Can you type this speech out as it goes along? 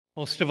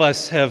Most of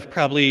us have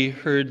probably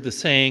heard the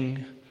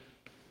saying,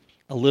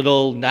 a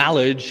little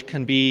knowledge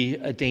can be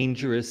a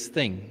dangerous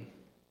thing.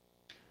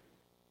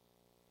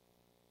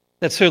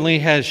 That certainly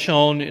has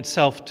shown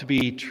itself to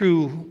be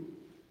true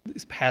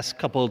these past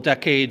couple of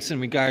decades in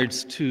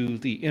regards to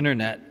the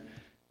internet.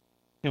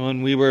 And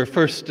when we were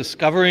first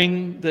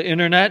discovering the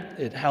internet,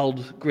 it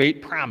held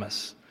great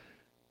promise.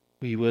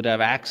 We would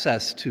have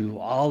access to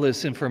all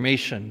this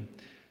information,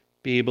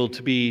 be able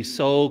to be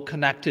so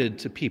connected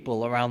to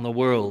people around the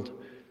world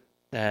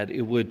that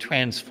it would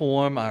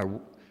transform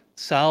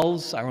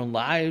ourselves, our own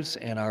lives,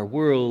 and our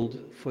world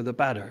for the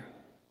better.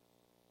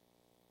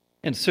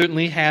 And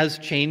certainly has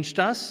changed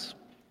us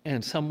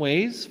in some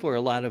ways for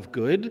a lot of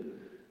good,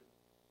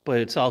 but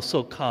it's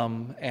also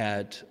come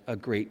at a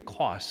great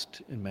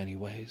cost in many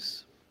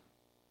ways.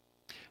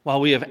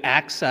 While we have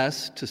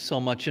access to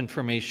so much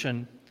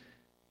information,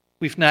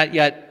 we've not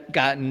yet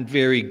gotten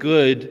very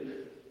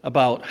good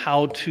about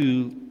how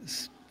to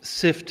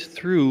sift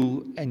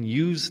through and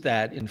use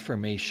that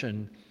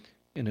information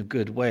in a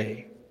good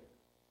way.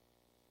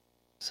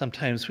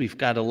 Sometimes we've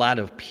got a lot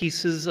of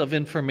pieces of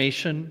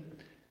information,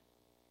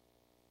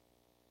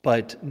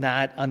 but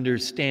not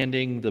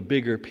understanding the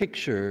bigger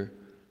picture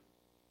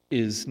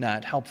is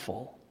not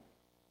helpful.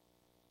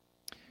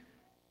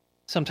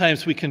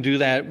 Sometimes we can do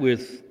that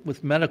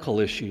with medical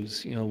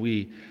issues.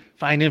 We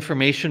find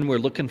information we're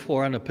looking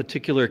for on a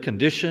particular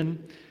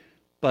condition,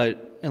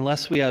 but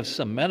unless we have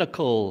some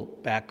medical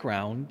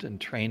background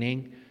and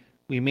training,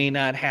 we may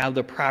not have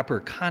the proper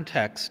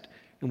context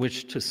in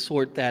which to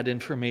sort that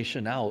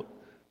information out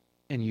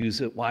and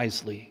use it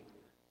wisely.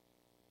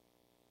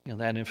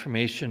 That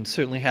information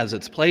certainly has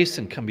its place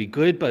and can be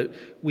good, but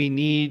we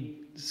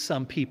need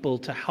some people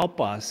to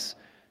help us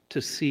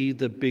to see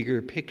the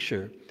bigger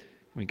picture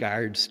in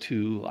regards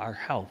to our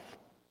health.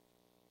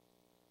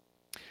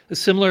 A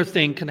similar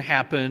thing can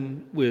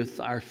happen with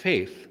our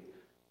faith.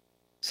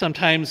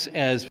 Sometimes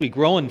as we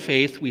grow in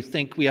faith, we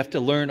think we have to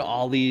learn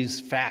all these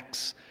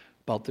facts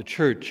about the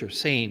church or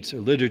saints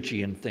or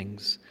liturgy and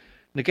things.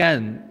 And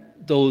again,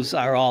 those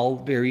are all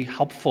very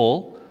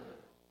helpful,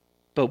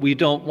 but we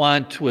don't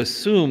want to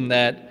assume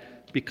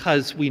that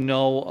because we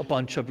know a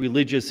bunch of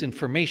religious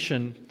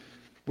information,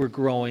 we're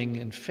growing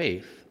in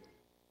faith.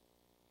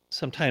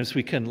 Sometimes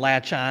we can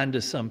latch on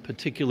to some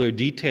particular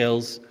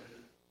details,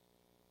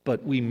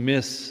 but we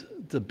miss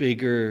the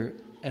bigger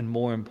and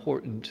more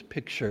important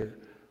picture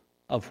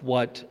of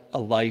what a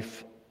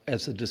life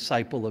as a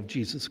disciple of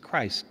Jesus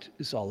Christ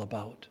is all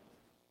about.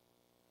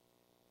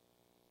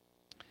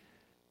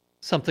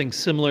 Something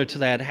similar to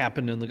that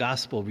happened in the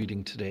gospel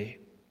reading today.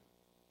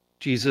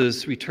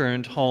 Jesus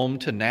returned home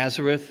to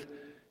Nazareth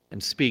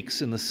and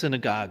speaks in the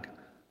synagogue.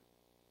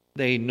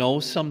 They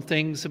know some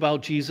things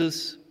about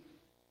Jesus.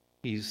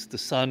 He's the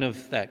son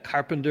of that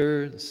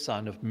carpenter, the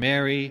son of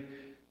Mary.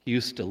 He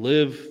used to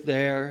live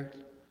there.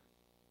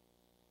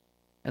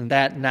 And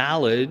that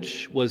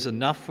knowledge was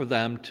enough for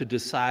them to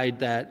decide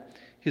that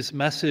his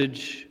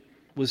message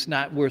was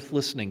not worth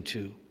listening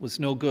to, was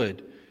no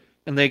good.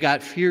 And they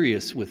got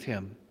furious with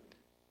him,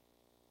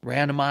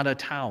 ran him out of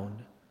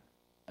town,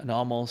 and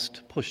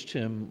almost pushed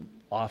him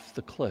off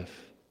the cliff.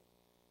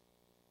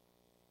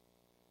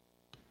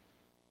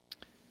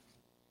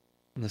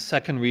 In the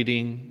second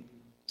reading,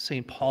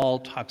 St. Paul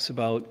talks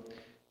about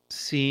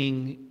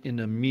seeing in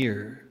a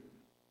mirror,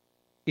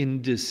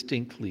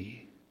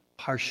 indistinctly,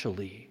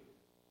 partially.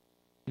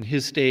 In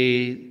his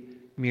day,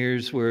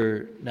 mirrors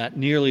were not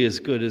nearly as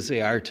good as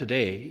they are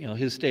today.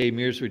 His day,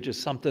 mirrors were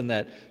just something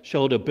that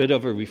showed a bit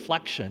of a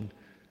reflection,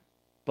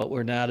 but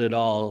were not at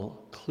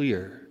all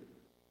clear.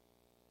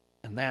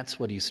 And that's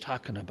what he's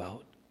talking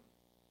about.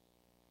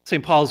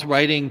 St. Paul's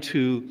writing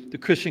to the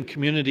Christian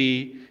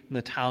community in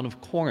the town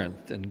of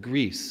Corinth in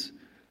Greece.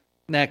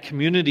 And that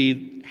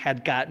community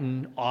had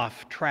gotten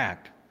off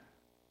track.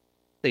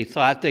 They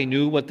thought they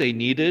knew what they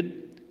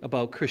needed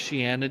about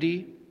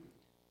Christianity,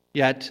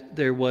 yet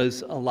there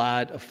was a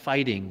lot of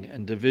fighting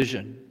and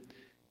division.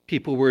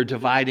 People were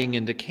dividing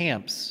into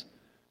camps,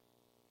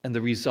 and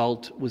the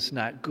result was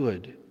not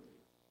good.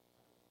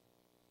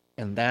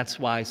 And that's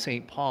why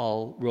St.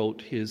 Paul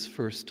wrote his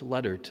first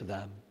letter to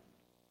them.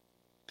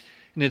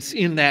 And it's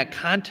in that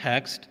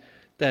context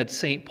that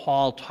St.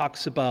 Paul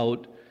talks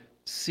about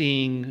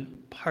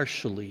seeing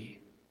partially.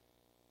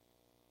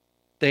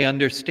 They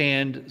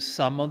understand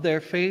some of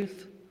their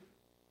faith,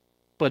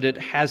 but it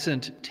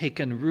hasn't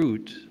taken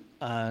root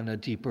on a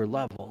deeper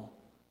level.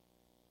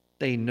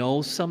 They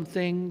know some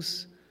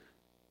things,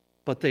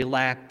 but they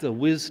lack the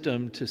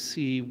wisdom to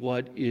see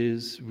what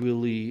is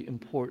really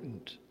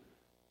important.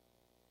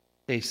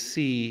 They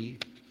see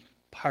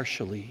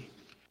partially.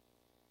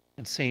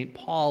 And St.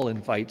 Paul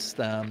invites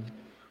them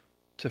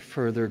to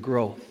further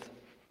growth.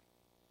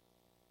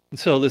 And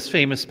so this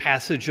famous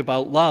passage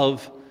about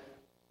love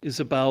is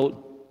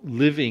about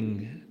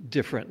living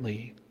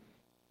differently.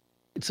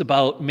 It's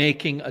about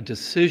making a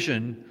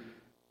decision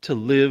to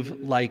live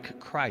like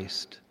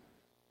Christ,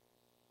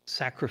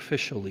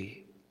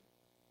 sacrificially.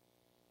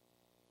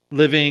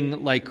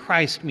 Living like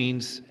Christ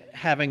means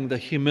having the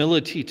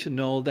humility to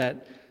know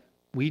that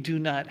We do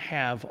not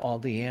have all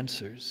the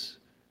answers.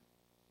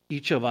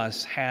 Each of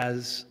us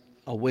has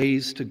a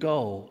ways to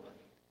go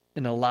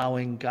in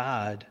allowing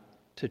God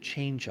to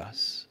change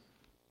us.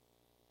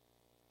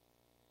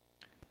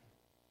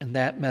 And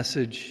that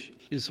message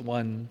is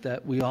one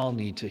that we all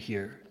need to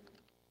hear.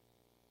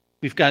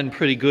 We've gotten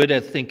pretty good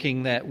at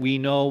thinking that we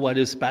know what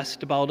is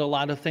best about a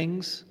lot of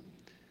things,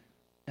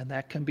 and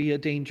that can be a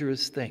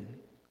dangerous thing.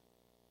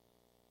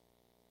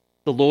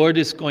 The Lord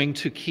is going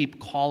to keep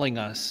calling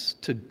us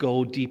to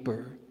go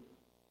deeper,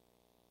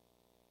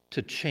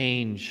 to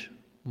change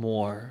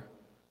more,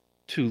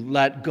 to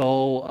let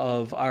go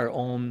of our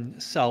own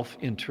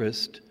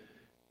self-interest,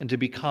 and to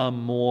become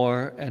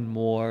more and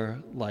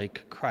more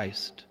like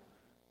Christ.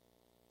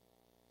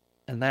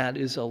 And that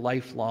is a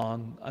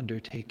lifelong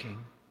undertaking.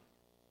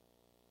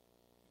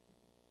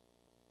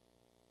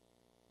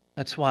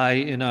 That's why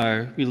in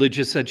our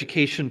religious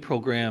education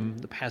program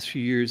the past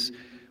few years,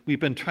 we've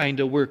been trying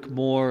to work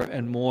more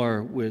and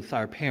more with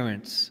our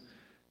parents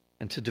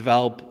and to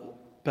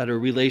develop better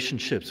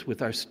relationships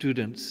with our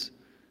students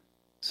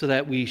so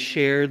that we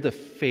share the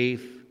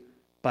faith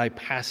by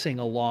passing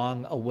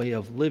along a way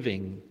of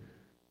living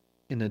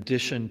in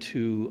addition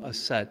to a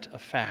set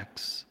of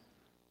facts.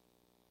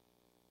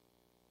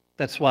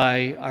 That's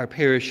why our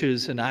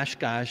parishes in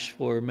Oshkosh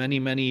for many,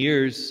 many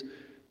years,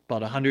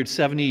 about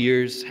 170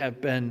 years,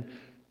 have been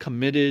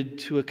committed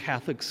to a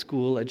Catholic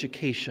school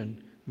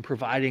education and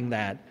providing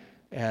that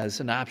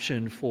as an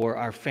option for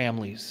our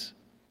families.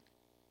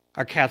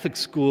 Our Catholic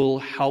school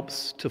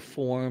helps to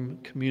form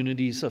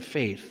communities of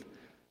faith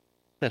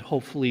that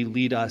hopefully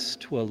lead us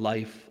to a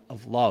life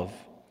of love,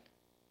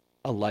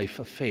 a life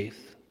of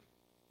faith.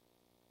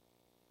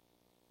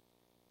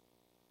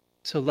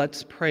 So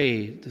let's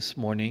pray this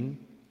morning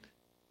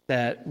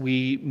that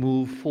we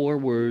move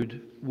forward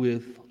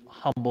with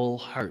humble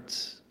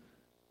hearts,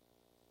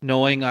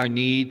 knowing our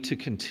need to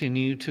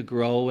continue to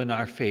grow in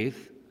our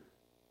faith,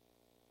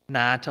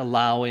 not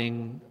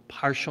allowing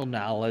partial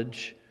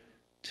knowledge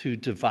to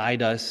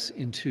divide us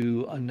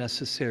into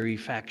unnecessary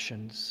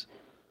factions.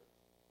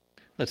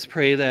 Let's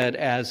pray that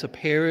as a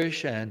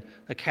parish and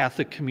a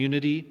Catholic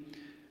community,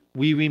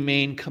 we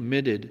remain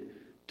committed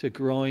to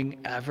growing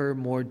ever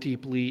more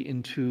deeply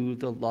into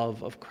the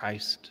love of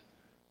Christ,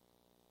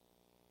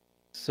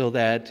 so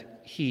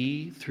that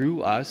He,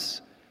 through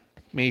us,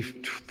 may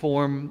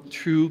form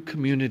true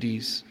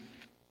communities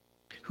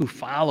who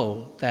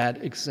follow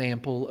that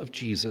example of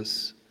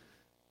Jesus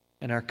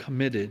and are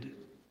committed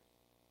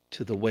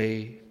to the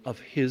way of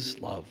His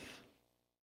love.